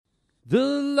The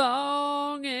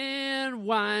long and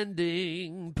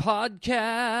winding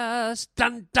podcast.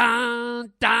 Dun,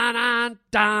 dun, dun, dun,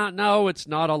 dun. No, it's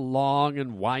not a long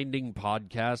and winding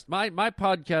podcast. My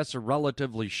podcasts are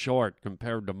relatively short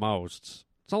compared to most.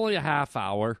 It's only a half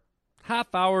hour.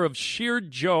 Half hour of sheer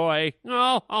joy.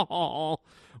 Oh,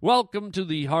 welcome to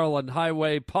the Harland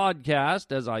Highway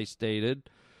podcast, as I stated.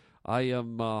 I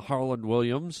am Harland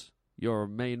Williams, your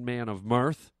main man of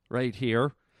mirth, right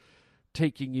here.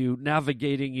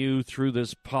 Navigating you through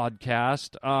this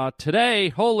podcast. Today,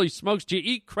 holy smokes, do you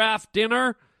eat Kraft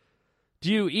dinner?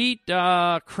 Do you eat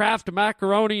Kraft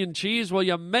macaroni and cheese? Well,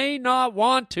 you may not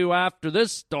want to after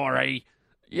this story.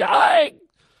 Yikes!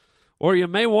 Or you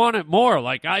may want it more,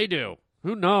 like I do.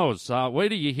 Who knows? Wait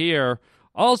till you hear.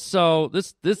 Also,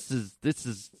 this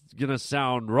is gonna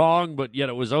sound wrong, but yet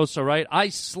it was oh so right. I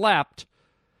slept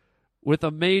with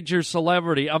a major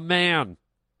celebrity, a man.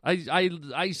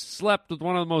 I slept with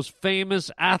one of the most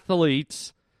famous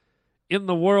athletes in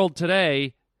the world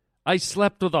today. I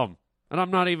slept with him, and I'm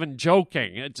not even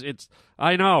joking. It's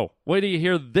I know. Wait till you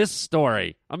hear this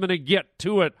story. I'm going to get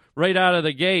to it right out of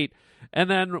the gate.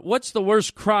 And then, what's the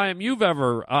worst crime you've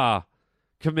ever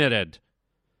committed?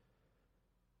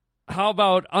 How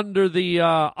about under the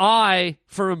eye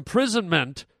for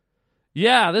imprisonment?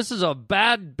 Yeah, this is a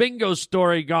bad bingo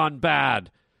story gone bad.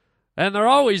 And they're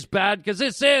always bad because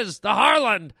this is the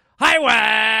Harland Highway.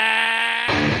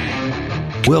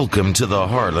 Welcome to the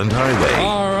Harland Highway.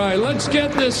 All right, let's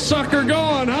get this sucker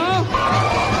going,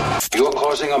 huh? You're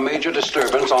causing a major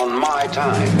disturbance on my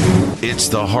time. It's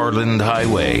the Harland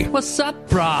Highway. What's up,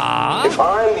 brah? If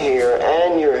I'm here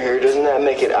and you're here, doesn't that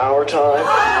make it our time?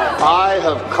 I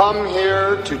have come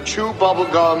here to chew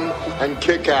bubblegum and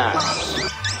kick ass.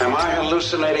 Am I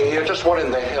hallucinating here? Just what in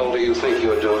the hell do you think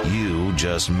you're doing? You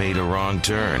just made a wrong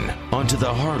turn onto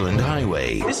the Harland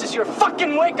Highway. This is your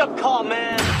fucking wake-up call,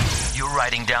 man. You're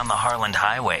riding down the Harland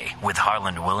Highway with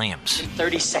Harland Williams. In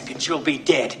 30 seconds, you'll be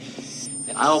dead.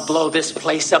 Then I'll blow this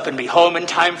place up and be home in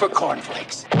time for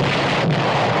cornflakes.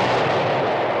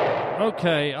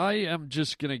 Okay, I am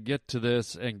just going to get to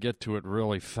this and get to it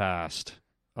really fast.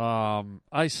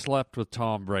 I slept with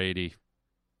Tom Brady.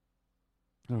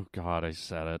 Oh, God, I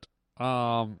said it.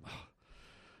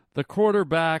 The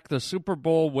quarterback, the Super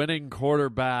Bowl winning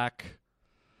quarterback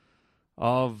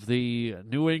of the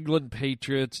New England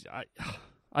Patriots,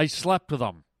 I slept with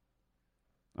him.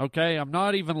 Okay, I'm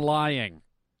not even lying.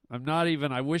 I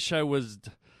wish I was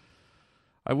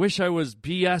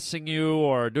BSing you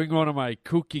or doing one of my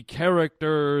kooky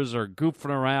characters or goofing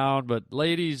around, but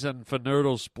ladies and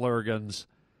Fernerdelsplurgens,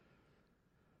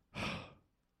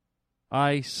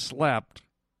 I slept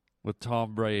with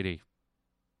Tom Brady.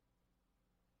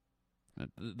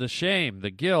 The shame, the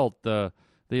guilt, the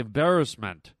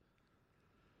embarrassment.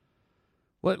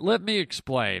 Let me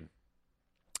explain.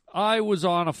 I was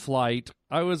on a flight.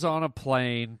 I was on a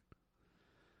plane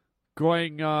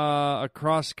going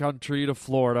across country to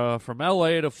Florida, from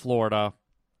L.A. to Florida.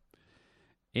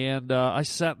 And I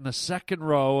sat in the second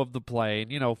row of the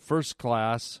plane, first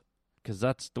class, because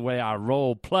that's the way I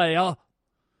roll, playa.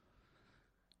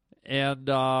 And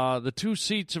the two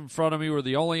seats in front of me were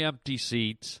the only empty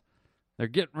seats. They're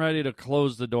getting ready to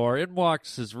close the door. In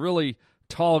walks this really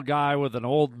tall guy with an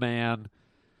old man.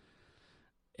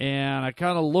 And I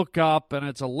kind of look up, and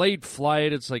it's a late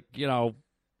flight. It's like,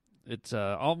 it's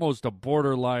almost a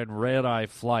borderline red-eye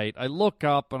flight. I look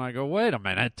up, and I go, wait a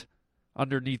minute.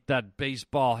 Underneath that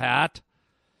baseball hat.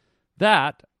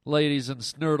 That, ladies and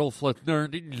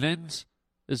snurdleflithnerdlins,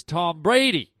 is Tom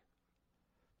Brady.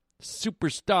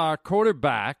 Superstar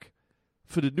quarterback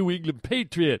for the New England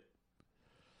Patriots.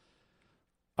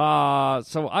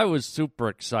 So I was super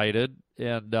excited,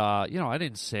 and, I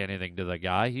didn't say anything to the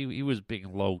guy. He was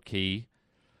being low-key.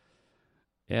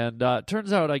 And it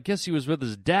turns out, I guess he was with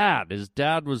his dad. His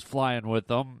dad was flying with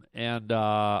him, and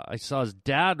I saw his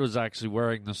dad was actually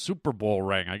wearing the Super Bowl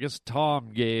ring. I guess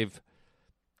Tom gave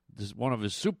one of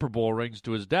his Super Bowl rings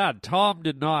to his dad. Tom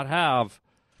did not have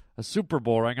a Super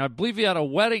Bowl ring. I believe he had a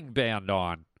wedding band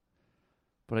on.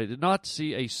 But I did not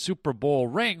see a Super Bowl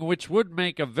ring, which would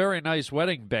make a very nice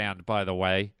wedding band, by the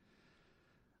way.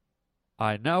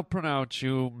 I now pronounce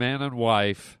you man and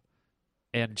wife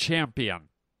and champion.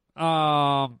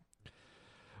 But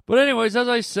anyways, as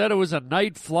I said, it was a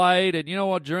night flight. And you know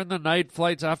what? During the night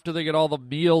flights, after they get all the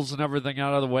meals and everything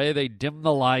out of the way, they dim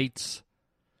the lights.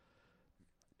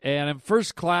 And in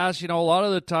first class, a lot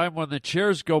of the time when the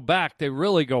chairs go back, they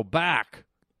really go back.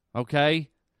 Okay?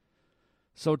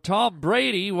 So Tom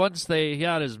Brady, once he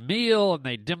had his meal and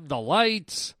they dimmed the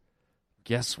lights,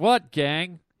 guess what,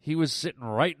 gang? He was sitting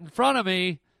right in front of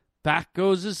me. Back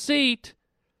goes his seat.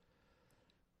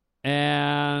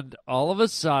 And all of a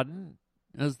sudden,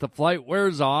 as the flight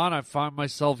wears on, I find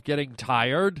myself getting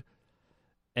tired.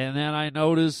 And then I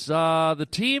notice the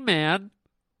team man,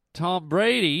 Tom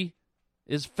Brady,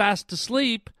 is fast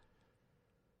asleep,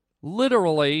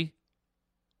 literally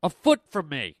a foot from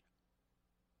me.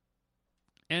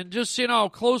 And just so you know how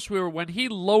close we were, when he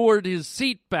lowered his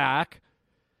seat back,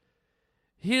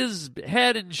 his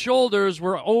head and shoulders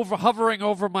were hovering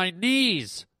over my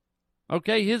knees.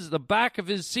 Okay, the back of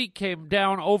his seat came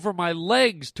down over my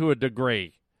legs to a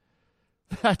degree.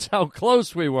 That's how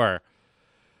close we were.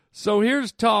 So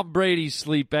here's Tom Brady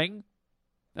sleeping.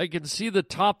 I can see the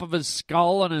top of his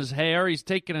skull and his hair. He's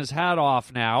taking his hat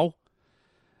off now.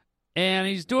 And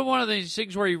he's doing one of these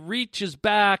things where he reaches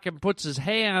back and puts his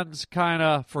hands kind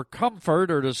of for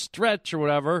comfort or to stretch or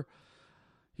whatever.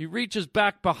 He reaches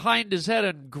back behind his head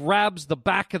and grabs the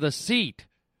back of the seat.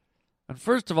 And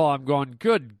first of all, I'm going,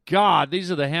 good God,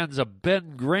 these are the hands of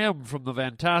Ben Graham from the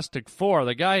Fantastic Four.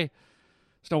 The guy,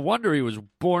 it's no wonder he was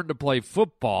born to play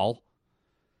football.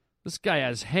 This guy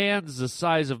has hands the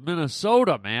size of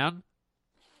Minnesota, man.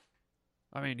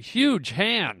 I mean, huge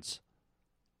hands.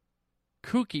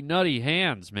 Kooky, nutty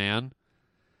hands, man.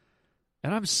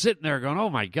 And I'm sitting there going, oh,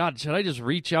 my God, should I just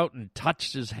reach out and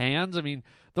touch his hands? I mean,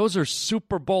 those are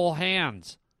Super Bowl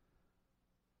hands.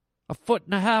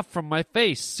 1.5 feet from my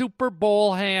face. Super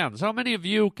Bowl hands. How many of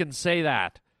you can say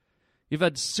that? You've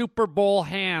had Super Bowl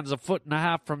hands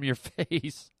 1.5 feet from your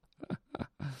face.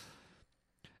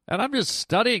 And I'm just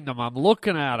studying them. I'm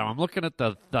looking at them. I'm looking at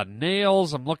the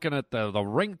nails. I'm looking at the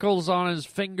wrinkles on his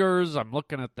fingers. I'm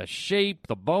looking at the shape,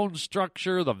 the bone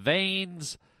structure, the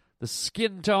veins, the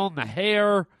skin tone, the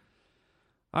hair.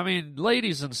 I mean,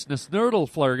 ladies and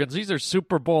snurtle-flurgans, these are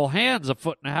Super Bowl hands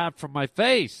 1.5 feet from my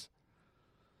face.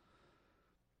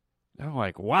 I'm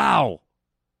like, wow.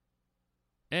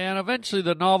 And eventually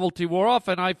the novelty wore off,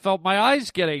 and I felt my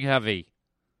eyes getting heavy.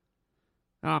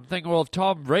 And I'm thinking, well, if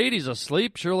Tom Brady's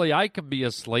asleep, surely I can be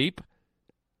asleep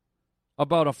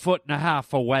about 1.5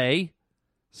 feet away.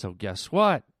 So guess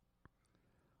what?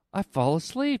 I fall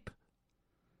asleep.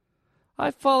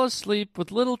 I fall asleep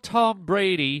with little Tom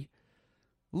Brady.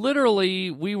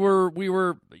 Literally, we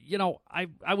were, you know, I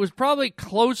was probably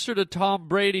closer to Tom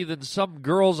Brady than some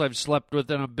girls I've slept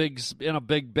with in a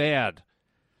big bed.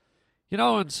 You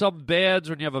know, in some beds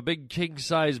when you have a big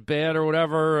king-size bed or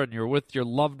whatever, and you're with your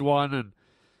loved one, and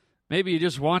maybe you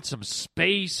just want some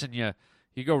space, and you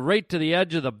go right to the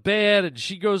edge of the bed, and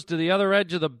she goes to the other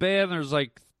edge of the bed, and there's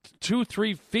like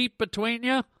 2-3 feet between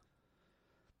you.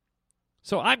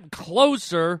 So I'm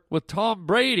closer with Tom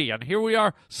Brady, and here we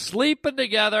are sleeping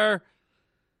together.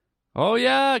 Oh,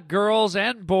 yeah, girls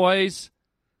and boys.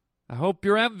 I hope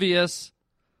you're envious.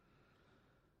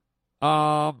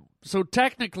 So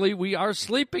technically, we are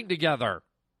sleeping together.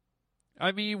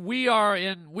 I mean, we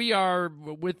are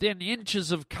within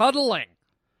inches of cuddling.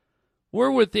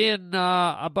 We're within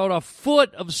about a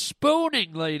foot of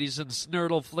spooning, ladies and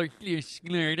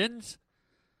snurtle-flirtins.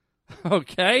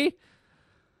 Okay?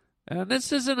 And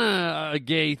this isn't a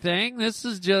gay thing. This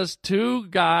is just two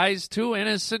guys, two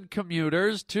innocent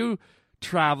commuters, two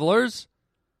travelers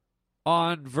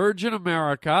on Virgin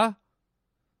America.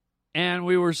 And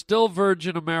we were still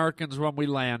Virgin Americans when we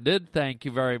landed. Thank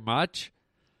you very much.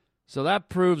 So that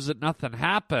proves that nothing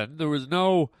happened. There was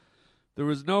no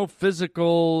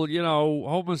physical,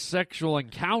 homosexual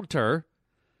encounter.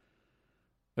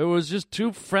 It was just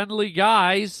two friendly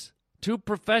guys, two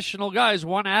professional guys,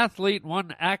 one athlete,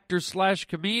 one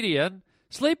actor/comedian,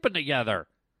 sleeping together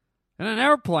in an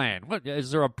airplane. What,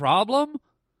 is there a problem?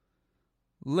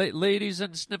 Ladies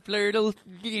and snifflers.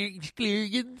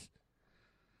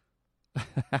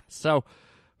 So,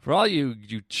 for all you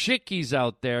chickies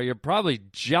out there, you're probably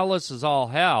jealous as all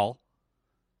hell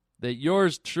that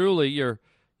yours truly, your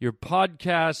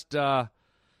podcast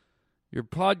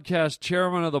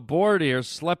chairman of the board here,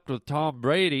 slept with Tom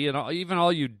Brady, and even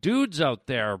all you dudes out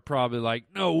there are probably like,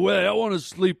 no way, I want to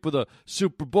sleep with a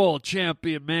Super Bowl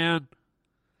champion, man.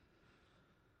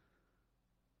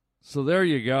 So there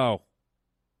you go.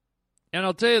 And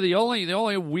I'll tell you, the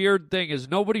only weird thing is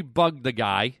nobody bugged the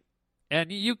guy. And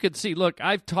you can see, look,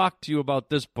 I've talked to you about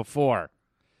this before.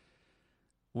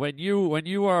 When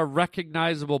you are a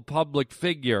recognizable public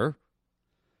figure,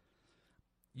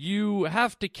 you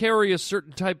have to carry a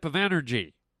certain type of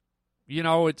energy. You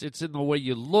know, it's in the way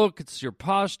you look, it's your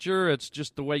posture, it's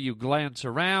just the way you glance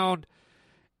around.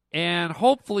 And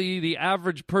hopefully the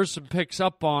average person picks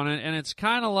up on it, and it's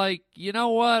kind of like, you know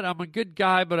what, I'm a good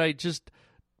guy, but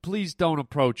please don't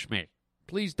approach me.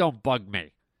 Please don't bug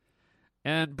me.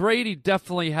 And Brady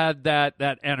definitely had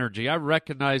that energy. I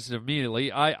recognized it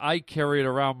immediately. I carry it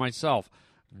around myself.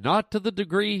 Not to the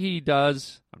degree he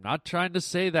does. I'm not trying to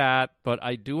say that, but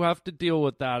I do have to deal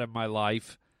with that in my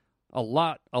life.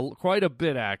 Quite a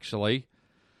bit, actually.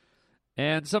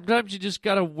 And sometimes you just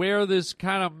got to wear this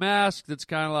kind of mask that's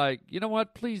kind of like, you know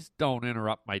what, please don't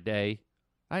interrupt my day.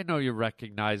 I know you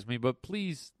recognize me, but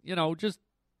please, just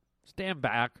stand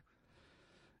back.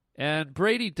 And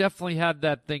Brady definitely had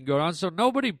that thing going on, so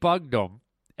nobody bugged him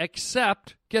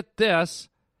except, get this,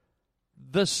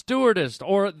 the stewardess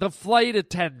or the flight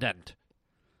attendant.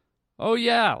 Oh,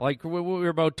 yeah, like we're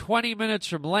about 20 minutes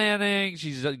from landing.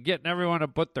 She's getting everyone to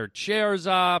put their chairs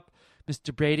up.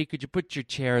 Mr. Brady, could you put your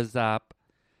chairs up?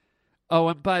 Oh,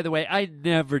 and by the way, I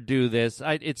never do this.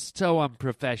 It's so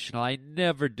unprofessional. I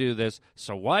never do this.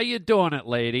 So why are you doing it,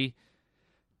 lady?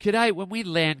 When we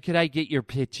land, could I get your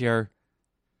picture?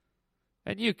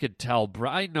 And you could tell,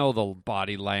 I know the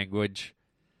body language.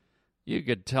 You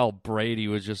could tell Brady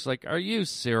was just like, are you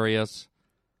serious?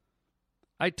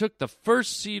 I took the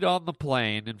first seat on the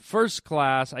plane in first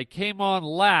class. I came on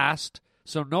last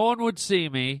so no one would see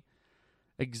me.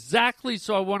 Exactly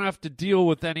so I won't have to deal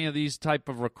with any of these type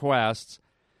of requests.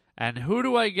 And who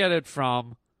do I get it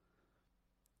from?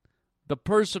 The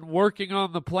person working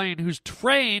on the plane who's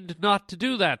trained not to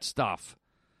do that stuff.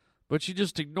 But she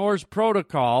just ignores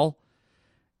protocol,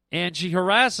 and she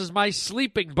harasses my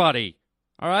sleeping buddy.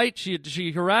 All right? She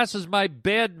harasses my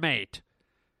bedmate.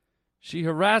 She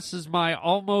harasses my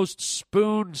almost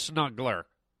spoon snuggler.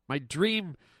 My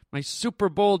Super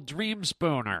Bowl dream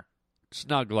spooner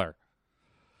snuggler.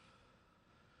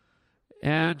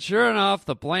 And sure enough,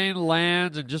 the plane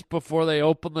lands, and just before they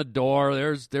open the door,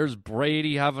 there's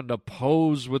Brady having to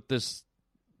pose with this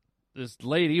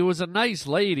lady. It was a nice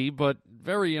lady, but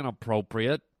very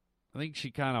inappropriate. I think she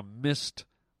kind of missed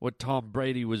what Tom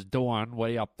Brady was doing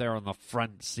way up there on the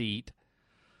front seat.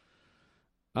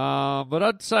 But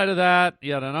outside of that,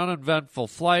 you had an uneventful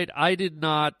flight. I did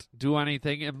not do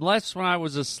anything, unless when I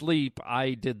was asleep,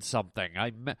 I did something.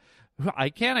 I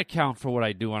can't account for what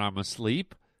I do when I'm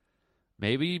asleep.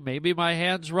 Maybe my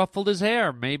hands ruffled his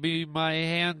hair. Maybe my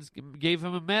hands gave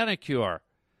him a manicure.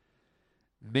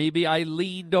 Maybe I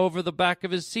leaned over the back of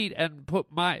his seat and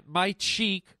put my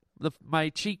cheek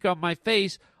on my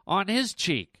face on his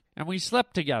cheek, and we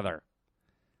slept together.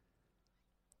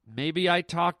 Maybe I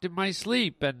talked in my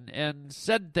sleep and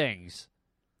said things.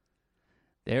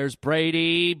 There's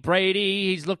Brady.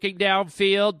 He's looking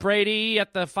downfield. Brady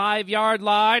at the 5-yard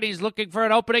line. He's looking for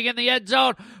an opening in the end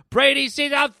zone. Brady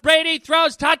sees out. Brady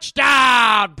throws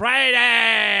touchdown.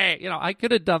 Brady. I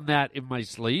could have done that in my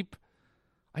sleep.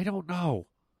 I don't know.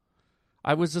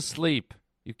 I was asleep.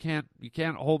 You can't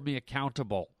hold me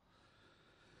accountable.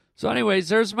 So anyways,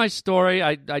 there's my story.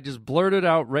 I just blurted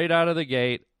out right out of the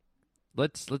gate.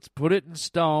 Let's put it in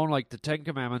stone like the Ten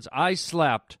Commandments. I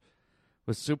slept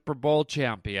with Super Bowl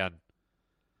champion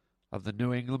of the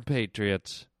New England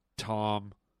Patriots,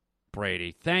 Tom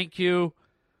Brady. Thank you,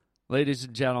 ladies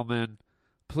and gentlemen.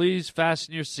 Please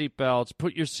fasten your seatbelts.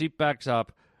 Put your seatbacks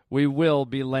up. We will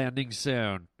be landing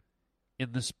soon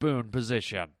in the spoon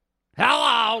position.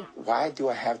 Hello! Why do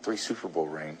I have 3 Super Bowl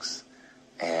rings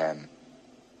and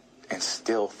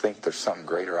still think there's something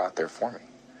greater out there for me?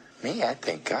 Me, I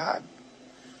think, God,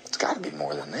 it's got to be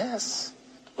more than this.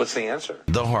 What's the answer?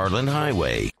 The Harland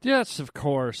Highway. Yes, of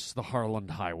course, the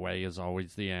Harland Highway is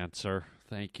always the answer.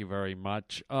 Thank you very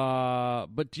much.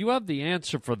 But do you have the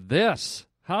answer for this?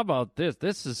 How about this?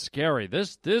 This is scary.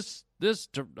 This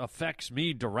affects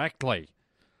me directly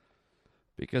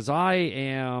because I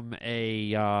am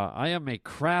a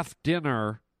Kraft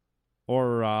dinner,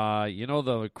 or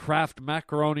the Kraft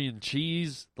macaroni and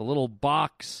cheese, the little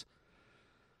box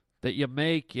that you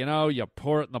make, you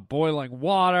pour it in the boiling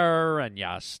water, and you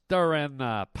stir in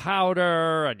the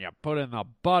powder, and you put in the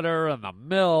butter and the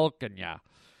milk, and you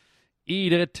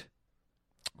eat it.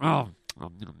 Oh,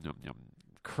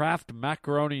 Kraft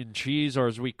macaroni and cheese, or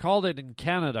as we called it in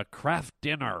Canada, Kraft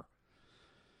dinner.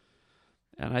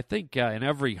 And I think in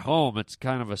every home it's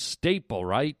kind of a staple,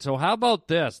 right? So how about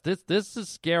this? This is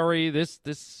scary. This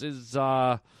is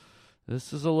a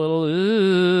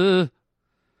little.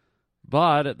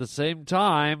 But at the same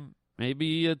time,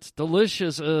 maybe it's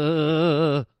delicious.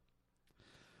 So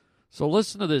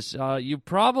listen to this. You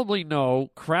probably know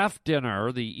Kraft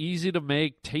Dinner, the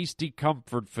easy-to-make, tasty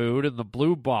comfort food in the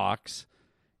blue box,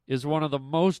 is one of the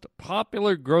most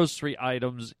popular grocery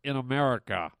items in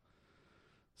America.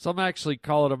 Some actually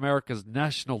call it America's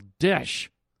national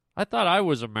dish. I thought I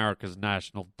was America's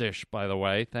national dish, by the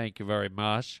way. Thank you very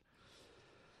much.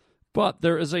 But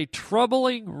there is a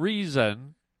troubling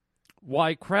reason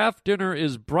why Kraft Dinner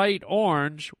is bright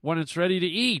orange when it's ready to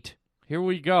eat. Here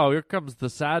we go. Here comes the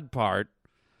sad part.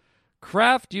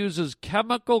 Kraft uses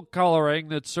chemical coloring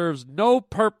that serves no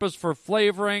purpose for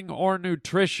flavoring or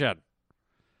nutrition.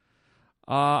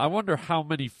 I wonder how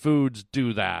many foods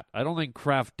do that. I don't think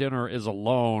Kraft Dinner is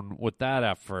alone with that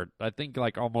effort. I think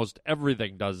like almost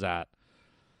everything does that.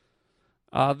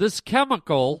 This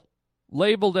chemical,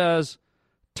 labeled as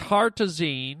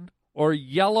tartazine or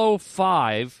yellow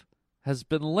 5, has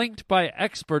been linked by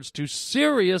experts to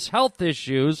serious health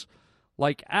issues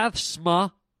like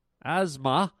asthma,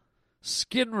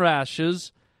 skin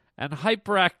rashes, and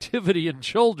hyperactivity in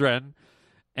children,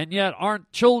 and yet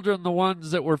aren't children the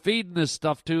ones that we're feeding this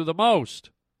stuff to the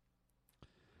most?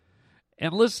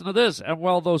 And listen to this, and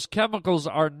while those chemicals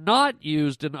are not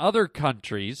used in other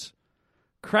countries,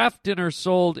 Kraft Dinner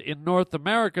sold in North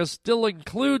America still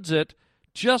includes it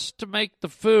just to make the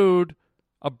food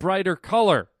a brighter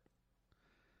color.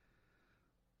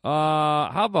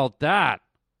 How about that?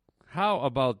 How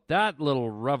about that little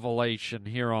revelation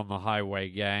here on the highway,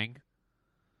 gang?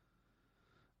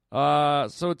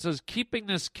 So it says, keeping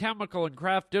this chemical in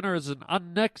Kraft Dinner is an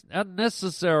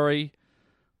unnecessary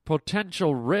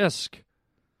potential risk.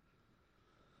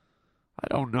 I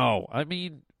don't know. I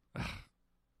mean,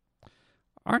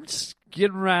 aren't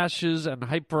skin rashes and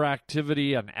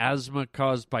hyperactivity and asthma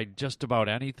caused by just about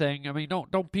anything? I mean,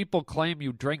 don't people claim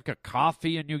you drink a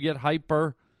coffee and you get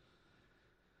hyper?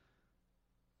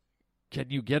 Can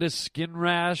you get a skin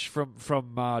rash from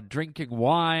drinking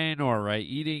wine or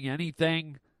eating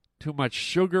anything? Too much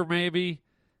sugar, maybe?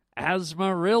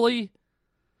 Asthma, really?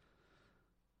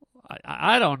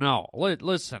 I don't know.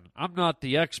 Listen, I'm not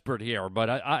the expert here, but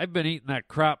I've been eating that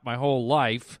crap my whole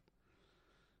life,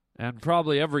 and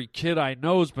probably every kid I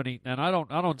know's been eating. And I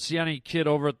don't see any kid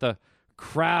over at the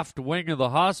Kraft wing of the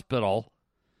hospital.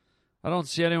 I don't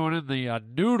see anyone in the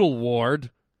noodle ward.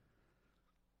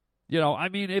 You know, I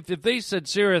mean, if they said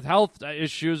serious health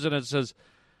issues and it says,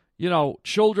 you know,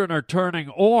 children are turning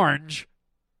orange,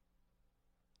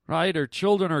 right? Or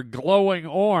children are glowing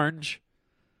orange,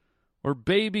 or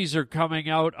babies are coming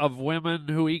out of women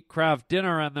who eat Kraft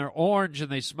Dinner and they're orange and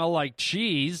they smell like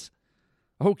cheese.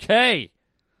 Okay.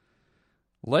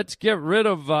 Let's get rid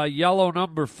of yellow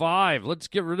number 5. Let's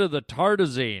get rid of the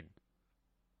tartazine.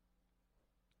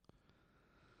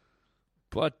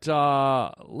 But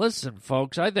listen,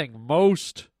 folks, I think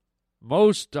most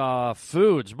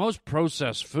foods, most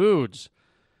processed foods,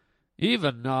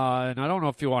 even, and I don't know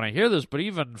if you want to hear this, but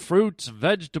even fruits,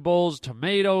 vegetables,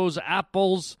 tomatoes,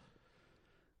 apples,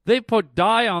 they put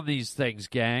dye on these things,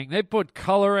 gang. They put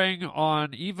coloring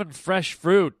on even fresh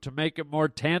fruit to make it more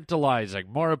tantalizing,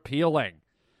 more appealing.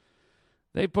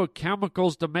 They put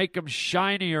chemicals to make them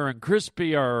shinier and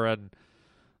crispier. And,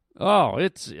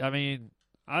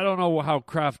 I don't know how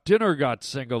Kraft Dinner got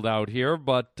singled out here,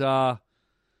 but,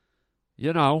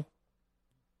 you know.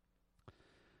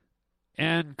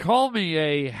 And call me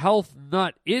a health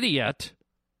nut idiot.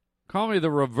 Call me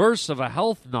the reverse of a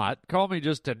health nut. Call me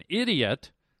just an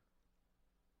idiot,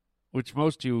 which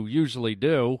most of you usually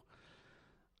do.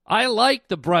 I like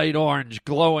the bright orange,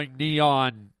 glowing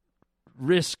neon,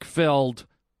 risk-filled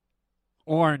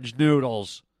orange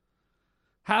noodles.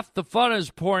 Half the fun is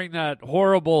pouring that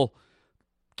horrible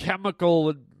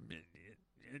chemical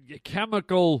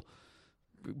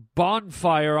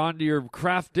bonfire onto your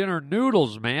Kraft Dinner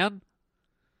noodles, man.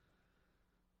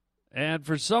 And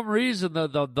for some reason,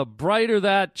 the brighter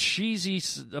that cheesy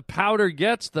powder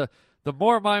gets, the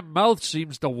more my mouth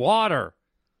seems to water.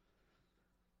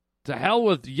 To hell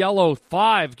with yellow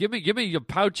 5. Give me a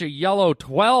pouch of yellow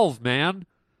 12, man.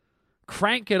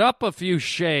 Crank it up a few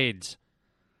shades.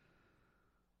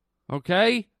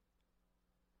 Okay?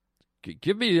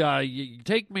 Give me,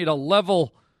 take me to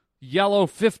level yellow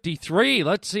 53.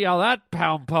 Let's see how that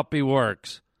pound puppy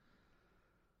works.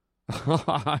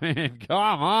 I mean, come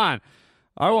on.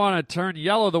 I want to turn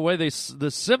yellow the way the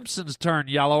Simpsons turn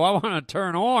yellow. I want to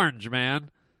turn orange, man.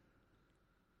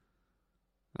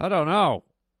 I don't know.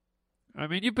 I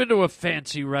mean, you've been to a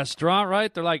fancy restaurant,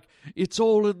 right? They're like, it's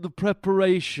all in the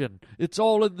preparation. It's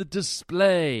all in the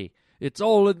display. It's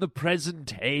all in the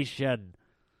presentation.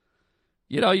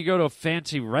 You know, you go to a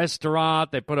fancy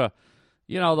restaurant, they'll put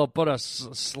a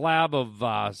slab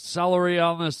of celery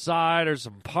on the side or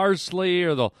some parsley,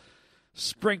 or they'll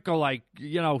sprinkle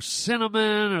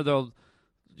cinnamon, or they'll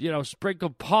sprinkle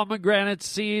pomegranate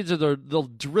seeds, or they'll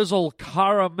drizzle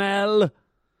caramel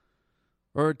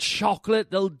or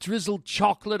chocolate. They'll drizzle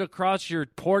chocolate across your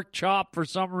pork chop for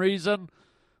some reason,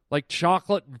 like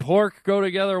chocolate and pork go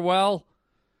together well.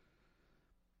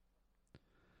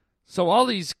 So all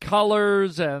these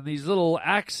colors and these little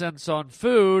accents on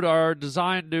food are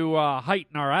designed to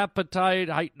heighten our appetite,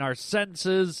 heighten our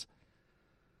senses.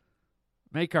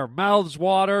 make our mouths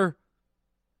water.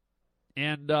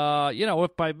 And,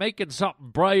 if by making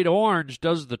something bright orange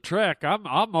does the trick, I'm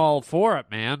all for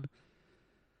it, man.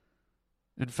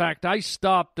 In fact, I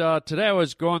stopped, today I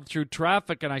was going through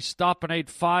traffic, and I stopped and ate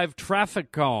 5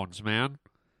 traffic cones, man.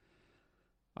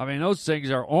 I mean, those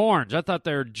things are orange. I thought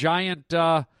they were giant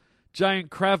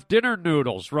Kraft dinner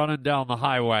noodles running down the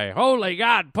highway. Holy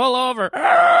God, pull over.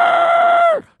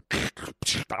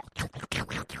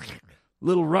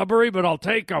 Little rubbery, but I'll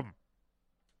take them.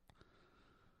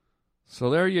 So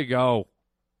there you go.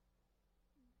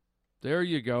 There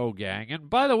you go, gang. And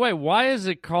by the way, why is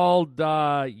it called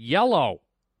yellow?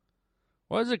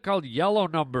 Why is it called yellow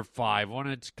number 5 when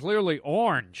it's clearly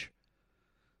orange?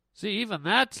 See, even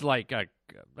that's like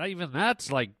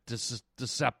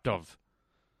deceptive.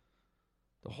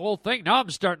 The whole thing. Now I'm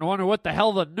starting to wonder what the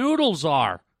hell the noodles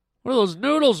are. What are those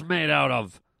noodles made out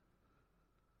of?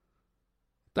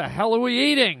 What the hell are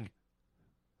we eating?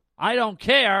 I don't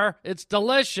care. It's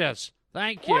delicious.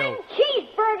 Thank you. 1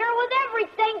 cheeseburger with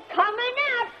everything coming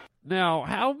out. Now,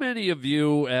 how many of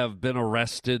you have been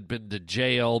arrested, been to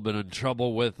jail, been in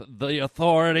trouble with the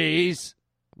authorities,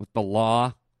 with the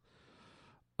law?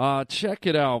 Check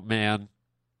it out, man.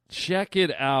 Check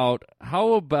it out.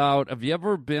 How about, have you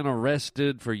ever been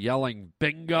arrested for yelling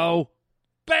bingo?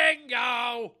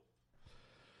 Bingo!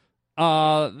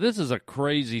 This is a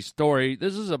crazy story.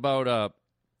 This is about a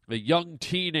young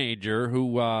teenager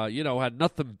who, had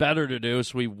nothing better to do,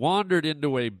 so he wandered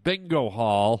into a bingo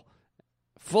hall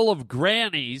full of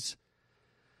grannies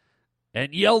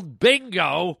and yelled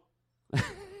bingo,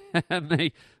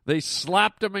 and they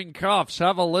slapped him in cuffs.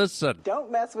 Have a listen.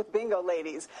 Don't mess with bingo,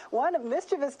 ladies. One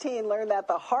mischievous teen learned that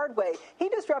the hard way. He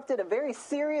disrupted a very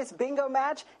serious bingo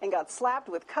match and got slapped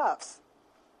with cuffs.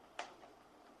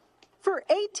 For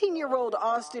 18-year-old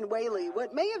Austin Whaley,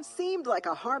 what may have seemed like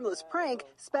a harmless prank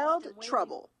spelled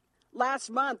trouble. Last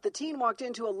month, the teen walked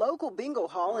into a local bingo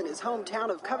hall in his hometown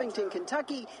of Covington,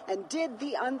 Kentucky, and did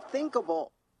the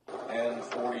unthinkable. And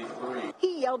 43.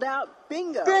 He yelled out,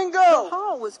 bingo! Bingo! The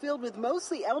hall was filled with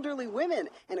mostly elderly women,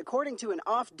 and according to an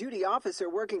off-duty officer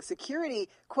working security,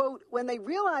 quote, when they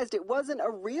realized it wasn't a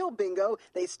real bingo,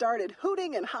 they started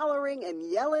hooting and hollering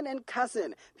and yelling and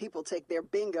cussing. People take their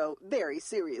bingo very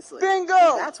seriously. Bingo!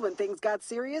 And that's when things got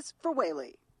serious for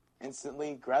Whaley.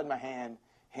 Instantly grabbed my hand,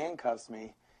 handcuffs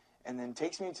me, and then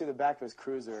takes me to the back of his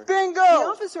cruiser. Bingo! The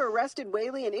officer arrested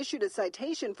Whaley and issued a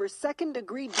citation for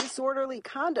second-degree disorderly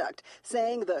conduct,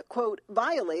 saying the, quote,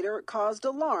 violator caused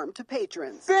alarm to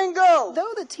patrons. Bingo!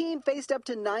 Though the teen faced up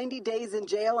to 90 days in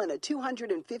jail and a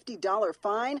 $250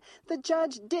 fine, the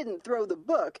judge didn't throw the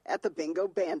book at the bingo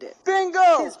bandit.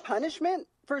 Bingo! His punishment?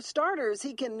 For starters,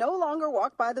 he can no longer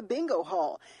walk by the bingo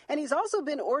hall. And he's also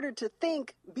been ordered to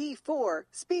think before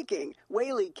speaking.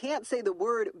 Whaley can't say the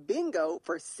word bingo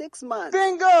for 6 months.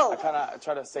 Bingo! I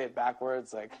try to say it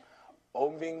backwards, like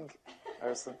Ombing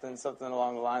or something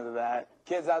along the lines of that.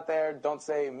 Kids out there, don't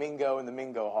say mingo in the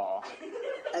mingo hall.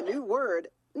 A new word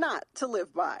not to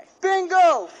live by.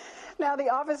 Bingo! Now, the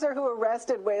officer who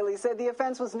arrested Whaley said the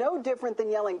offense was no different than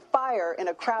yelling fire in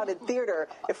a crowded theater.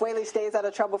 If Whaley stays out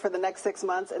of trouble for the next 6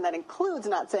 months, and that includes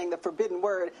not saying the forbidden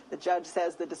word, the judge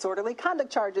says the disorderly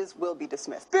conduct charges will be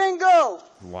dismissed. Bingo!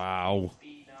 Wow.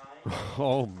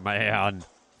 Oh, man.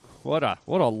 What a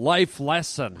life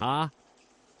lesson, huh?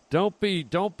 Don't be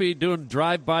doing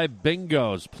drive-by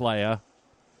bingos, playa.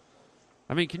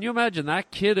 I mean, can you imagine that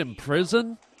kid in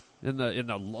prison? In the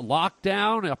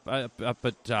lockdown up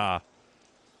at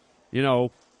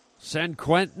San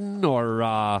Quentin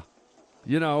or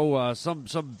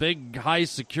some big high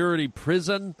security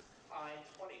prison.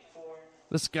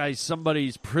 This guy's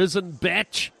somebody's prison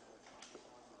bitch.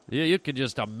 Yeah, you can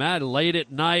just imagine late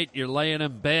at night, you're laying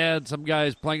in bed, some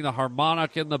guy's playing the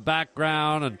harmonica in the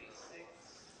background, and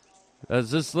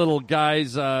as this little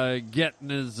guy's getting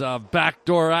his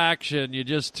backdoor action, you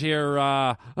just hear,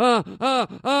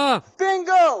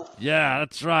 Bingo! Yeah,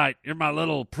 that's right. You're my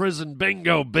little prison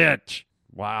bingo bitch.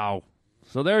 Wow.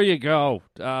 So there you go.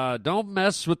 Don't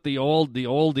mess with the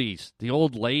oldies, the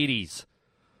old ladies.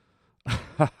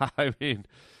 I mean,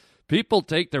 people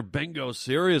take their bingo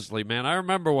seriously, man. I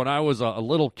remember when I was a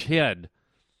little kid,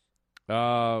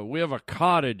 we have a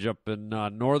cottage up in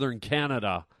northern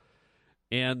Canada.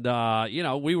 And,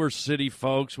 we were city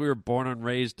folks. We were born and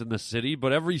raised in the city.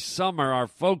 But every summer, our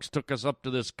folks took us up to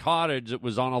this cottage that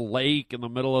was on a lake in the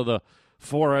middle of the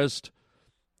forest.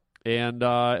 And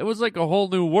it was like a whole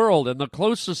new world. And the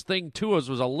closest thing to us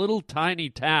was a little tiny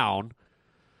town.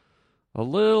 A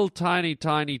little tiny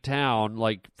town,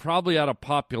 like probably had a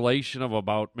population of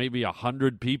about maybe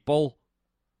 100 people.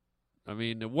 I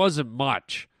mean, it wasn't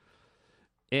much.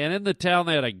 And in the town,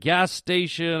 they had a gas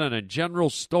station and a general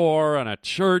store and a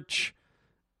church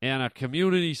and a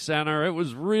community center. It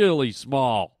was really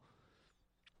small.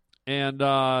 And,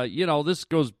 this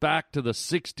goes back to the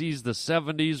 60s, the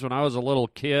 70s when I was a little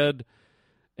kid.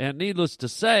 And needless to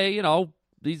say,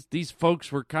 these folks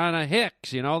were kind of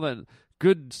hicks, the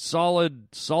good, solid,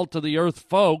 salt-of-the-earth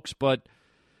folks. But,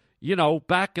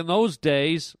 back in those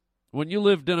days, when you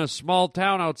lived in a small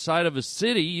town outside of a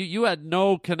city, you had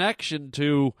no connection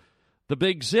to the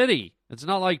big city. It's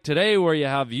not like today where you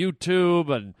have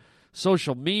YouTube and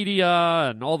social media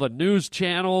and all the news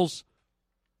channels.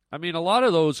 I mean, a lot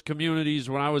of those communities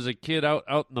when I was a kid out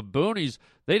in the boonies,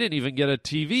 they didn't even get a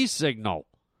TV signal.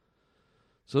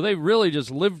 So they really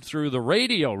just lived through the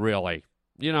radio, really,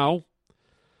 And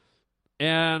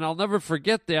I'll never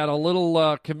forget they had a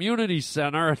little community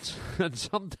center, and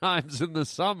sometimes in the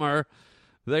summer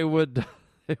they would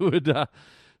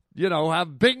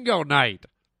have bingo night.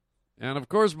 And, of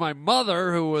course, my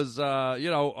mother, who was,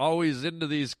 always into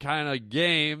these kind of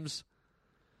games,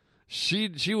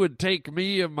 she would take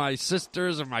me and my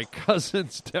sisters and my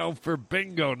cousins down for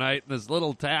bingo night in this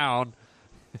little town.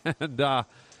 And,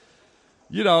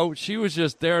 she was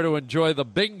just there to enjoy the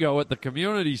bingo at the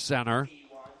community center.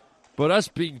 But us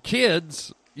being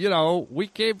kids, we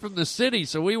came from the city,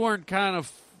 so we weren't kind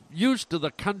of used to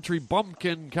the country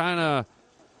bumpkin kind of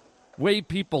way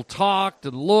people talked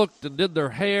and looked and did their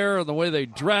hair and the way they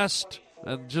dressed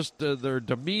and just their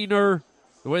demeanor.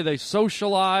 The way they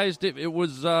socialized, it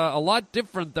was a lot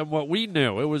different than what we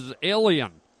knew. It was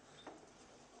alien.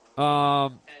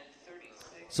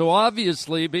 So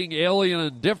obviously, being alien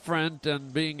and different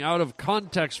and being out of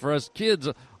context for us kids,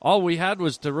 all we had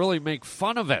was to really make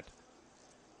fun of it.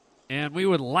 And we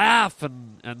would laugh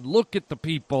and look at the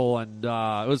people, and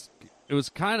it was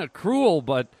kind of cruel,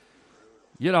 but,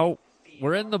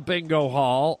 we're in the bingo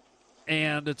hall,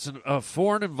 and it's a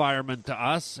foreign environment to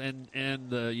us, and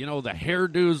the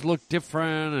hairdos look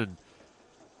different, and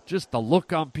just the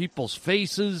look on people's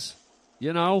faces,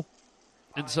 And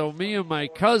so me and my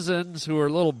cousins, who are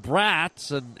little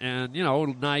brats and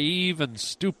naive and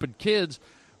stupid kids,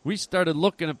 we started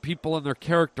looking at people and their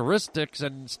characteristics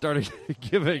and started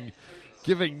giving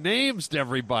names to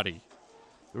everybody.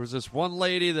 There was this one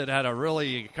lady that had a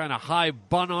really kind of high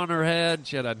bun on her head.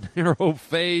 She had a narrow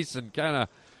face and kind of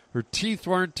her teeth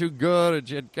weren't too good, and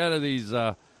she had kind of these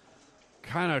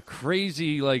kind of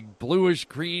crazy, like,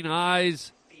 bluish-green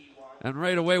eyes. And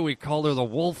right away we called her the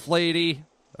Wolf Lady.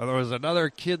 And there was another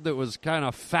kid that was kind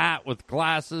of fat with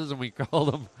glasses, and we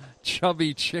called him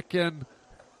Chubby Chicken.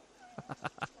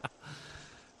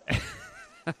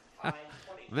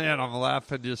 Man, I'm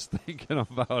laughing just thinking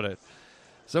about it.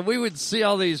 So we would see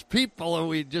all these people, and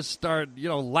we'd just start,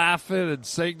 laughing and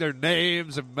saying their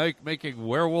names and making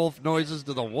werewolf noises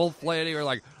to the Wolf Lady. We're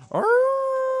like,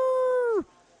 "Arr!"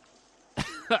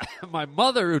 My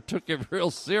mother, who took it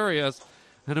real serious,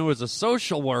 and who was a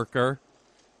social worker,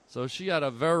 so she had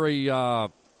a very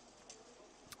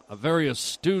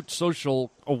astute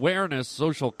social awareness,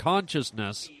 social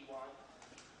consciousness.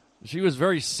 She was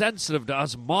very sensitive to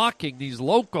us mocking these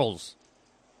locals.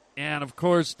 And, of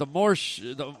course, the more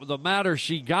the madder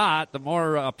she got, the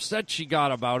more upset she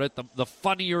got about it, the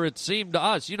funnier it seemed to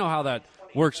us. You know how that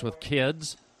works with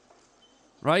kids,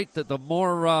 right? That the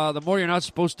more you're not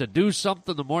supposed to do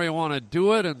something, the more you want to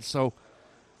do it. And so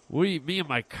me and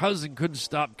my cousin couldn't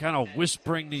stop kind of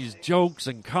whispering these jokes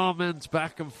and comments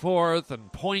back and forth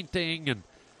and pointing. And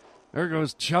there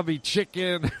goes Chubby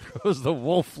Chicken. There goes the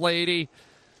Wolf Lady.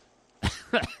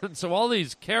 And so all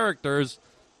these characters,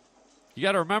 you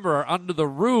got to remember, are under the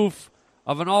roof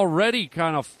of an already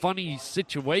kind of funny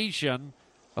situation,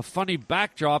 a funny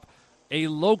backdrop, a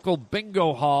local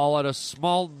bingo hall at a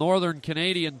small northern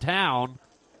Canadian town.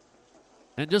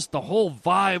 And just the whole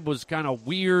vibe was kind of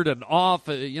weird and off.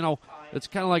 It's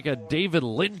kind of like a David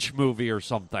Lynch movie or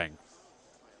something.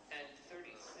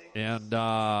 And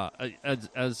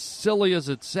as silly as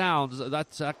it sounds,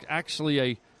 that's actually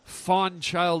a fond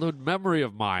childhood memory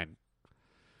of mine,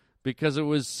 because it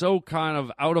was so kind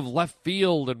of out of left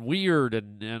field and weird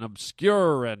and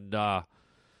obscure and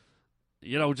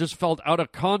just felt out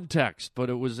of context. But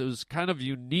it was kind of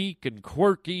unique and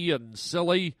quirky and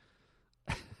silly.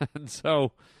 And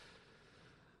so,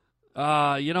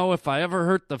 if I ever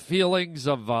hurt the feelings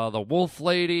of the Wolf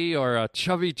Lady or a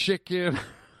Chubby Chicken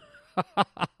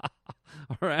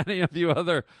or any of you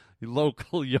other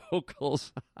local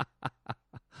yokels,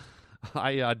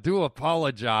 I do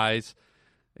apologize.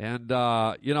 And,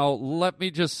 let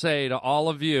me just say to all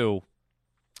of you,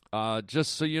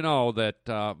 just so you know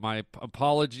that my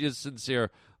apology is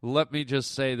sincere, let me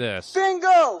just say this.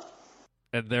 Bingo!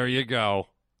 And there you go.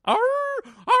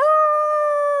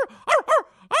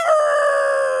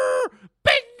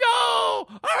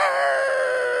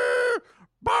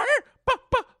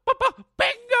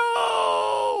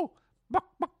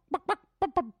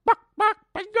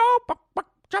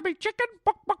 chicken,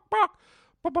 buck, buck, buck.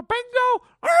 Bubba bingo,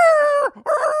 arr,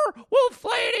 arr, wolf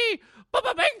lady,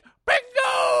 bubba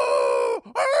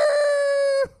bingo,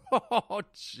 arr. Oh,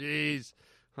 jeez.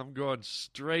 I'm going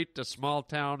straight to small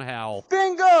town hell.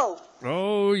 Bingo!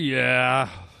 Oh, yeah.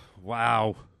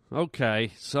 Wow.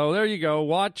 Okay, so there you go.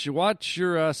 Watch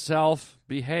yourself,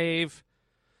 behave,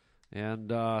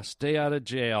 and stay out of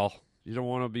jail. You don't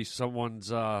want to be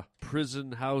someone's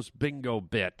prison house bingo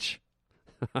bitch.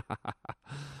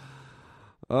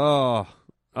 Oh,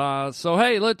 so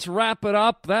hey, let's wrap it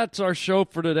up. That's our show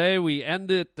for today. We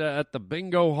end it at the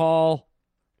bingo hall.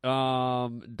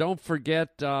 Don't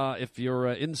forget, if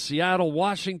you're in Seattle,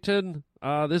 Washington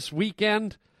this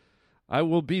weekend, I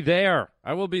will be there.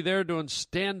 I will be there doing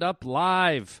stand-up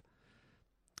live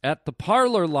at the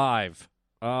Parlor Live.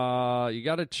 You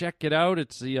got to check it out.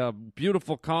 It's the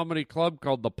beautiful comedy club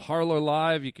called the Parlor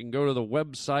Live. You can go to the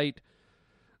website.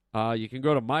 You can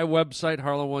go to my website,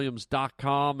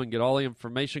 harlandwilliams.com, and get all the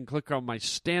information. Click on my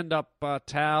stand-up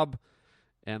tab,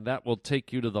 and that will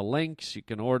take you to the links. You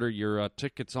can order your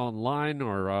tickets online,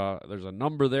 or there's a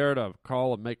number there to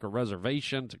call and make a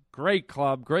reservation. It's a great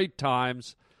club, great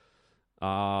times.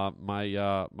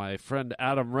 My friend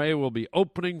Adam Ray will be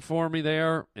opening for me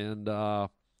there, and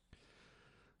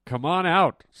come on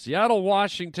out. Seattle,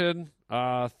 Washington,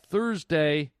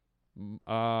 Thursday,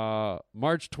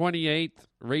 March 28th,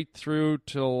 right through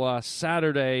till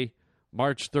Saturday,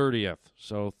 March 30th.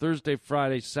 So Thursday,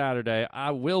 Friday, Saturday,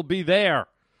 I will be there.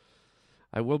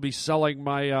 I will be selling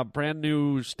my brand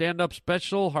new stand-up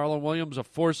special, Harland Williams, A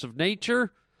Force of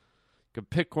Nature. You can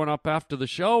pick one up after the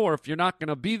show, or if you're not going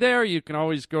to be there, you can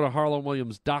always go to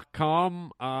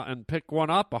harlandwilliams.com and pick one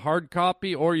up, a hard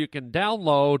copy, or you can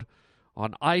download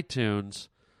on iTunes,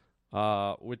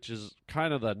 which is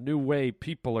kind of the new way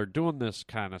people are doing this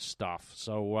kind of stuff.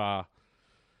 So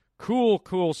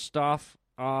cool stuff.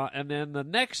 And then the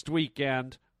next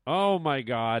weekend, oh my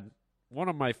God, one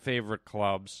of my favorite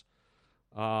clubs.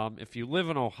 If you live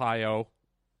in Ohio,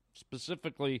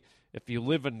 specifically if you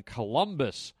live in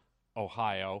Columbus,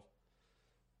 Ohio,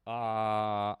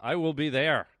 I will be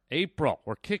there. April.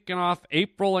 We're kicking off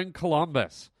April in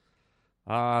Columbus.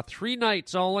 3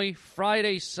 nights only,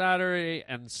 Friday, Saturday,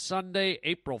 and Sunday,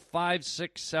 April 5,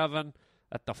 6, 7,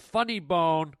 at the Funny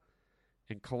Bone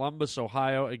in Columbus,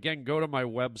 Ohio. Again, go to my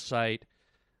website,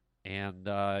 and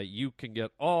you can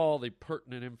get all the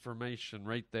pertinent information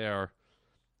right there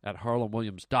at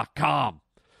harlandwilliams.com.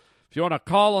 If you want to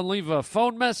call and leave a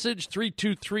phone message,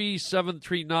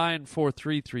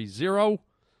 323-739-4330.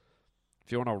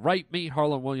 If you want to write me,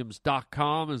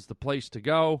 harlandwilliams.com is the place to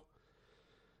go.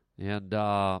 And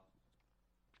hope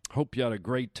you had a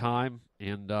great time.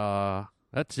 And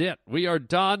that's it. We are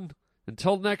done.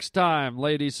 Until next time,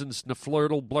 ladies and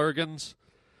sniflurtle blurgans,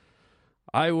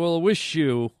 I will wish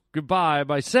you goodbye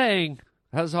by saying,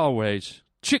 as always,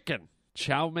 chicken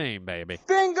chow mein, baby.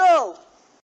 Bingo!